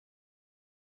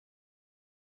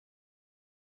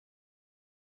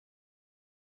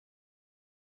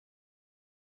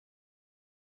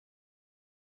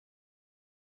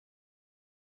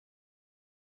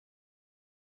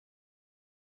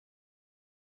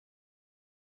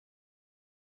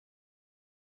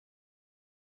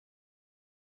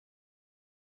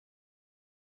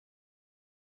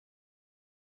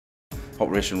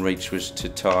Operation Reach was to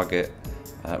target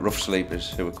rough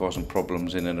sleepers who were causing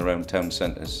problems in and around town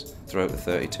centres throughout the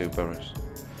 32 boroughs.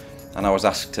 And I was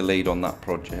asked to lead on that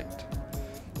project.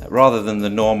 Rather than the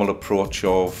normal approach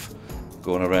of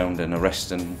going around and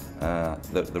arresting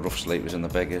the rough sleepers and the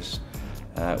beggars,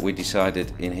 we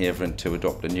decided in Havering to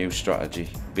adopt a new strategy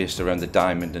based around the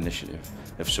Diamond Initiative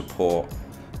of support,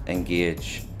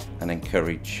 engage and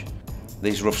encourage.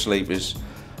 These rough sleepers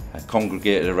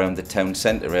congregated around the town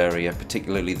centre area,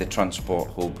 particularly the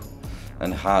transport hub,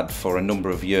 and had for a number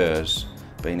of years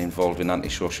been involved in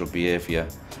antisocial behaviour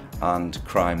and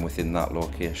crime within that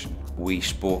location. We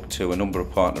spoke to a number of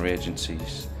partner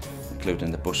agencies,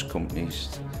 including the bus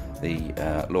companies, the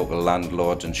local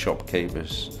landlords and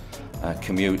shopkeepers,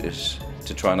 commuters,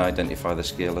 to try and identify the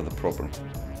scale of the problem.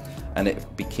 And it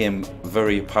became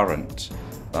very apparent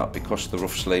that because the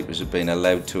rough sleepers had been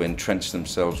allowed to entrench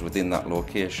themselves within that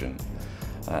location,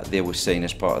 they were seen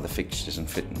as part of the fixtures and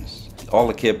fittings. All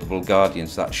the capable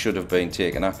guardians that should have been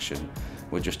taking action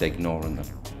were just ignoring them.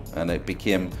 And it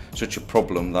became such a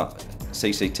problem that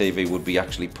CCTV would be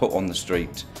actually put on the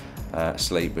street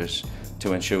sleepers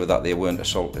to ensure that they weren't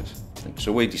assaulted.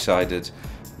 So we decided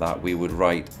that we would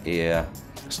write a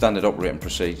standard operating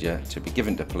procedure to be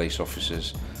given to police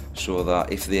officers so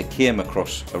that if they came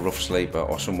across a rough sleeper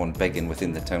or someone begging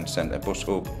within the town centre bus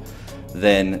hub,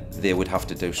 then they would have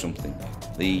to do something.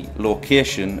 The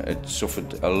location had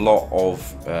suffered a lot of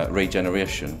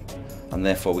regeneration, and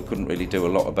therefore we couldn't really do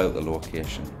a lot about the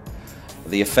location.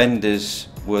 The offenders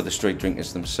were the street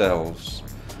drinkers themselves,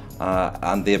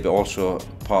 and they were also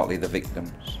partly the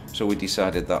victims. So we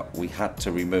decided that we had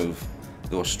to remove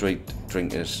those street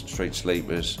drinkers, street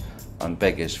sleepers and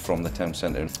beggars from the town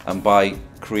centre. And by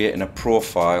creating a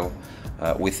profile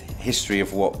with history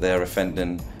of what their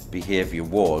offending behaviour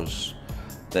was,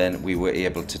 then we were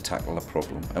able to tackle the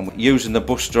problem. And using the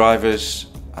bus drivers,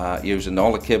 using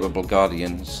all the capable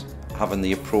guardians, having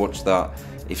the approach that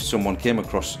if someone came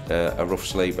across a rough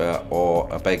sleeper or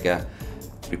a beggar,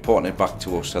 reporting it back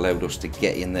to us allowed us to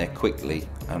get in there quickly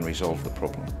and resolve the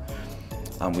problem.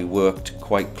 And we worked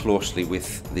quite closely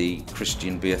with the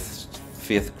Christian-based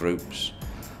faith groups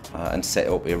and set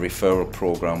up a referral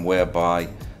programme whereby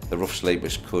the rough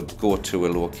sleepers could go to a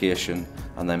location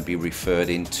and then be referred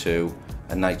into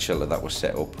a night shelter that was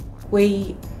set up.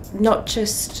 We not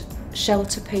just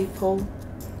shelter people,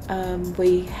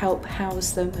 we help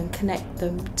house them and connect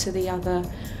them to the other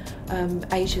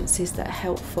agencies that are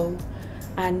helpful.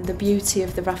 And the beauty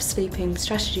of the Rough Sleeping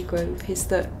Strategy Group is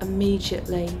that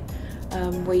immediately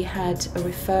we had a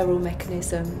referral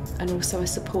mechanism and also a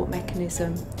support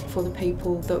mechanism for the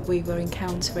people that we were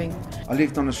encountering. I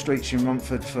lived on the streets in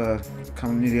Romford for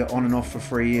nearly on and off for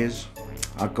 3 years.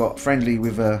 I got friendly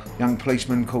with a young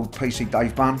policeman called PC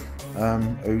Dave Bunn,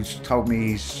 who's told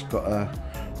me he's got a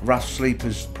Rough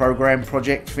Sleepers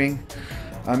project thing.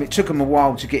 It took him a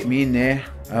while to get me in there.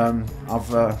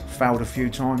 I've failed a few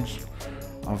times.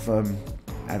 I've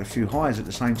had a few highs at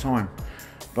the same time.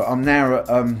 But I'm now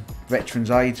at Veterans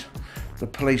Aid. The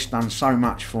police done so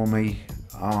much for me.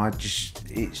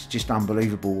 It's just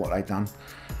unbelievable what they've done.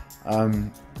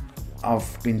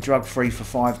 I've been drug free for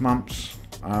 5 months.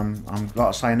 Like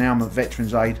I say, now I'm at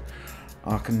Veterans Aid.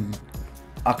 I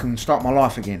can start my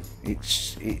life again.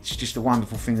 It's just a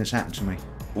wonderful thing that's happened to me.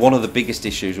 One of the biggest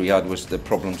issues we had was the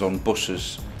problems on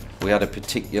buses. We had a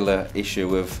particular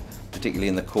issue of, particularly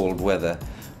in the cold weather,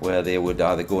 where they would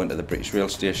either go into the British rail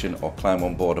station or climb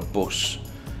on board a bus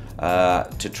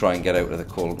to try and get out of the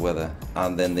cold weather.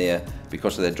 And then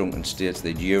because of their drunken states,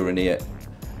 they'd urinate,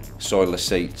 soil the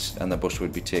seats, and the bus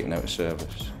would be taken out of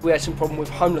service. We had some problem with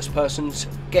homeless persons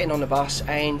getting on the bus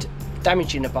and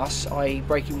damaging the bus, i.e.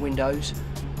 breaking windows,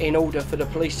 in order for the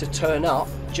police to turn up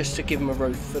just to give them a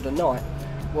roof for the night.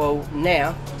 Well,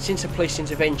 now, since the police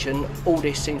intervention, all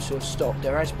this seems to have stopped.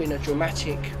 There has been a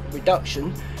dramatic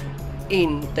reduction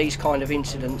in these kind of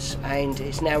incidents, and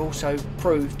it's now also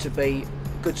proved to be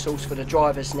a good source for the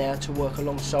drivers now to work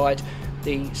alongside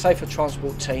the safer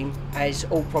transport team, as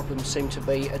all problems seem to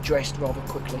be addressed rather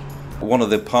quickly. One of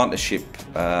the partnership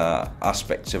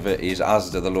aspects of it is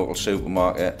Asda, the local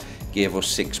supermarket, gave us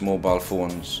 6 mobile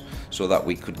phones so that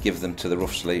we could give them to the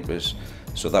rough sleepers,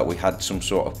 so that we had some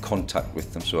sort of contact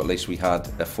with them, so at least we had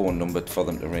a phone number for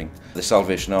them to ring. The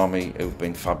Salvation Army, who've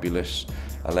been fabulous,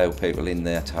 allow people in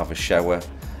there to have a shower.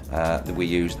 We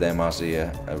use them as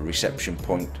a reception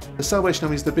point. The Salvation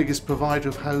Army is the biggest provider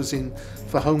of housing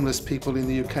for homeless people in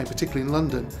the UK, particularly in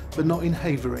London, but not in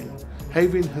Havering.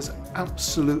 Havering has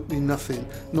absolutely nothing,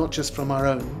 not just from our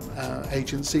own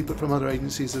agency, but from other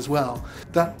agencies as well.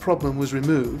 That problem was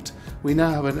removed. We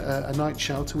now have a night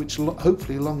shelter, which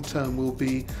hopefully long term will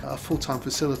be a full-time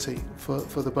facility for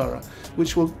the borough,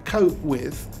 which will cope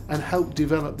with and help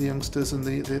develop the youngsters and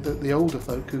the older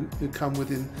folk who come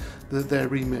within their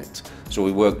remit. So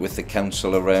we work with the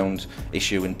council around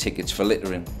issuing tickets for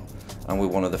littering, and we're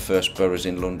one of the first boroughs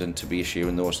in London to be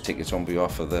issuing those tickets on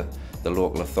behalf of the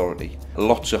local authority.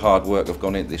 Lots of hard work have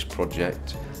gone into this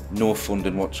project. No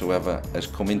funding whatsoever has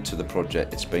come into the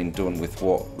project. It's been done with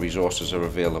what resources are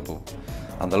available.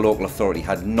 And the local authority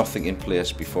had nothing in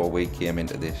place before we came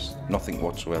into this, nothing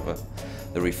whatsoever.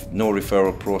 No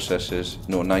referral processes,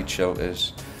 no night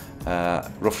shelters.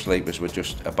 Rough sleepers were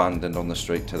just abandoned on the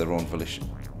street to their own volition.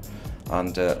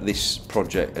 And this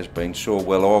project has been so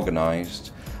well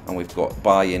organised, and we've got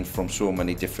buy-in from so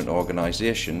many different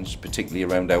organisations, particularly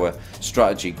around our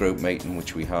strategy group meeting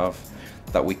which we have,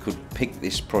 that we could pick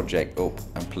this project up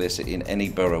and place it in any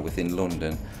borough within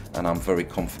London, and I'm very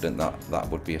confident that that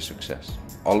would be a success.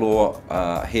 Although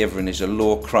Havering is a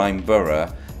low crime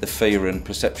borough, the fear and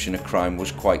perception of crime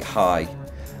was quite high,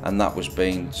 and that was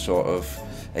being sort of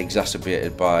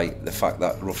exacerbated by the fact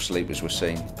that rough sleepers were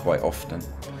seen quite often.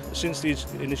 Since the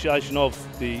initiation of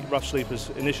the Rough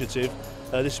Sleepers initiative,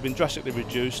 this has been drastically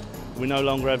reduced. We no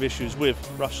longer have issues with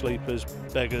rough sleepers,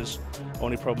 beggars, or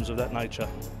any problems of that nature.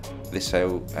 This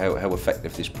is how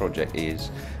effective this project is.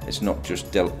 It's not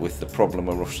just dealt with the problem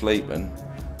of rough sleeping,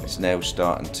 it's now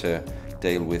starting to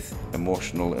deal with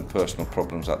emotional and personal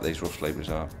problems that these rough sleepers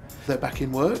are. They're back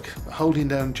in work, holding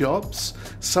down jobs.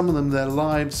 Some of them, their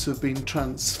lives have been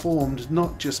transformed,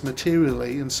 not just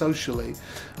materially and socially,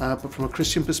 but from a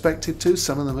Christian perspective too.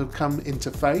 Some of them have come into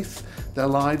faith. Their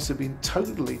lives have been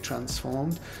totally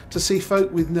transformed. To see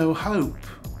folk with no hope,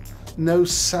 no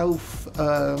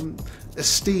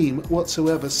self-esteem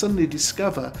whatsoever, suddenly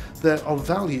discover they're of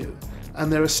value, and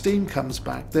their esteem comes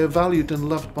back. They're valued and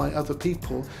loved by other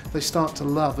people. They start to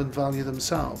love and value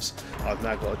themselves. I've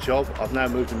now got a job, I've now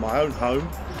moved in my own home,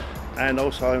 and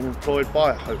also I'm employed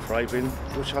by Hope for Havering,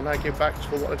 which I now give back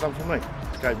for what they've done for me.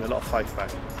 It gave me a lot of faith back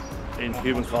in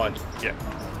humankind. Yeah,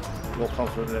 more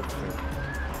confident in everything.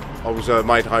 I was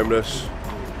made homeless,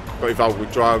 got involved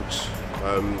with drugs.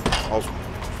 I was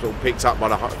sort of picked up by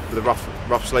the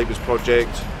Rough Sleepers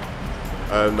project.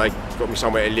 They got me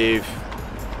somewhere to live,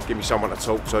 give me someone to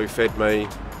talk to, fed me,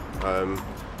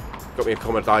 got me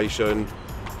accommodation.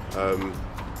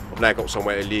 I've now got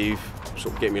somewhere to live,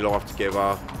 sort of getting my life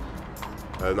together.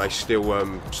 They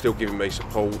still giving me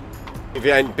support. If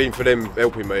it hadn't been for them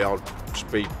helping me, I'd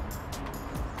just be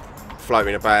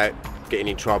floating about, getting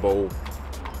in trouble,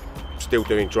 still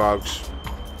doing drugs.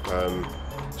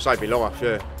 Saved my life,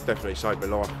 yeah, definitely saved my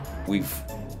life. We've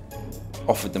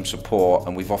offered them support,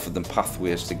 and we've offered them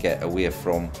pathways to get away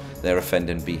from their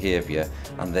offending behaviour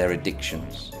and their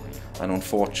addictions. And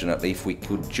unfortunately, if we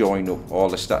could join up all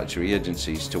the statutory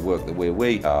agencies to work the way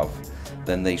we have,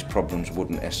 then these problems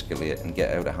wouldn't escalate and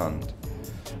get out of hand.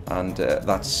 And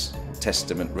that's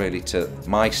testament really to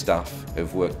my staff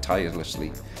who've worked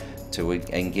tirelessly to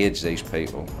engage these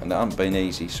people. And it hasn't been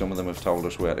easy. Some of them have told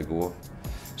us where to go.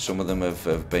 Some of them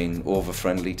have been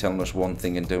over-friendly, telling us one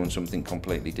thing and doing something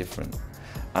completely different.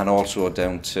 And also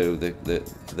down to the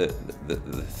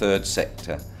third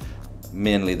sector,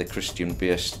 mainly the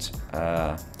Christian-based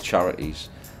charities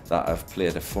that have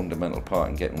played a fundamental part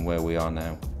in getting where we are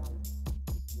now.